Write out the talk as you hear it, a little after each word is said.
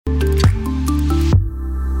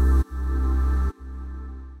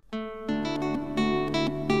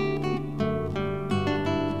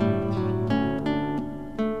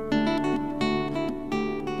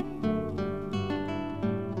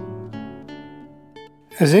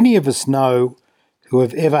As any of us know who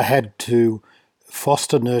have ever had to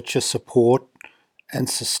foster, nurture, support and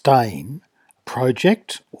sustain a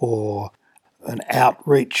project or an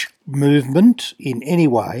outreach movement in any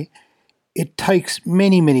way, it takes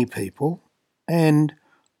many, many people, and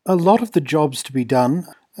a lot of the jobs to be done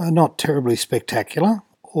are not terribly spectacular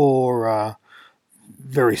or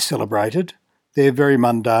very celebrated. They're very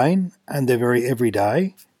mundane and they're very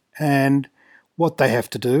everyday, and what they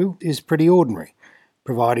have to do is pretty ordinary.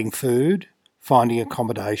 Providing food, finding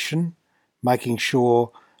accommodation, making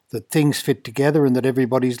sure that things fit together and that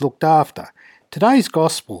everybody's looked after. Today's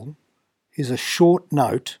gospel is a short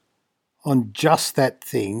note on just that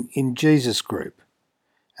thing in Jesus Group.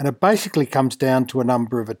 And it basically comes down to a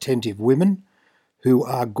number of attentive women who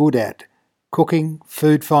are good at cooking,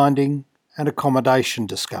 food finding, and accommodation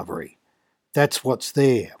discovery. That's what's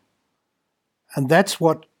there. And that's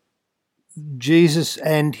what Jesus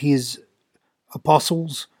and his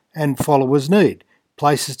apostles and followers need.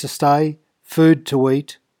 Places to stay, food to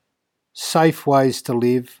eat, safe ways to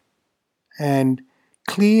live, and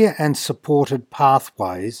clear and supported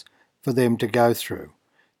pathways for them to go through.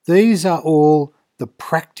 These are all the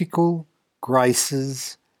practical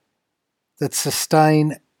graces that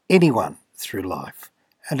sustain anyone through life,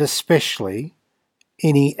 and especially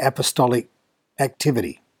any apostolic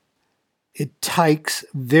activity. It takes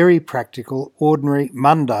very practical, ordinary,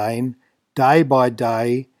 mundane,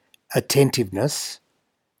 day-by-day attentiveness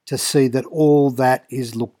to see that all that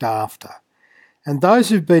is looked after. And those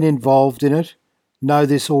who've been involved in it know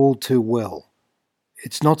this all too well.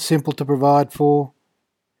 It's not simple to provide for,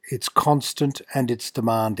 it's constant and it's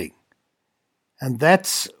demanding. And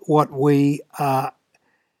that's what we are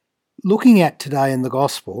looking at today in the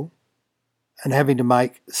gospel and having to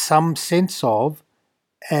make some sense of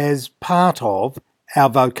as part of our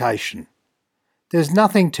vocation. There's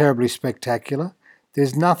nothing terribly spectacular.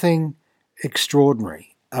 There's nothing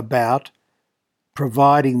extraordinary about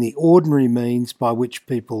providing the ordinary means by which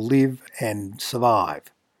people live and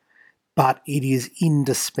survive. But it is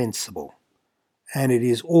indispensable. And it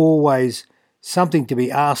is always something to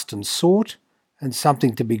be asked and sought and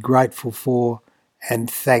something to be grateful for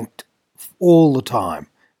and thanked all the time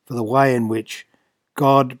for the way in which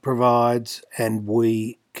God provides and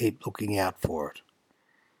we keep looking out for it.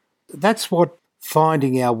 That's what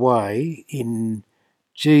finding our way in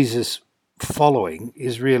Jesus following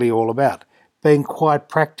is really all about, being quite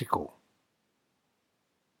practical.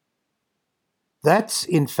 That's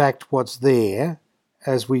in fact what's there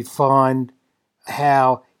as we find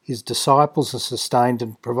how his disciples are sustained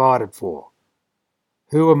and provided for.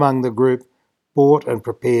 Who among the group bought and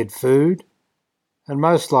prepared food, and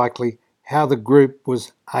most likely how the group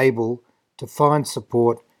was able to find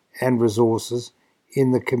support and resources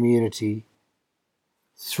in the community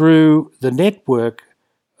through the network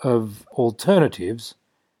of alternatives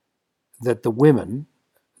that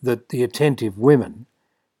the attentive women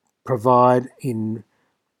provide in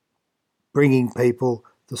bringing people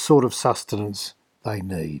the sort of sustenance they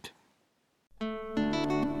need.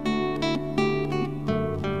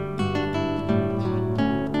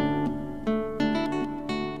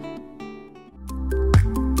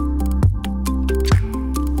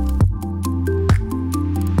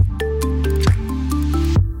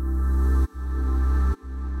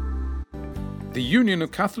 The Union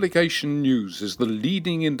of Catholic Asian News is the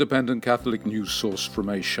leading independent Catholic news source from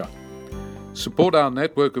Asia. Support our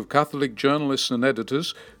network of Catholic journalists and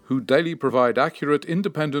editors who daily provide accurate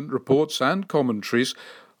independent reports and commentaries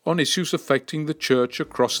on issues affecting the Church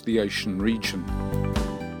across the Asian region.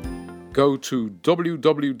 Go to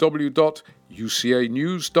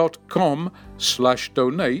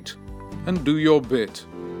www.ucanews.com/donate and do your bit.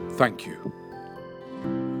 Thank you.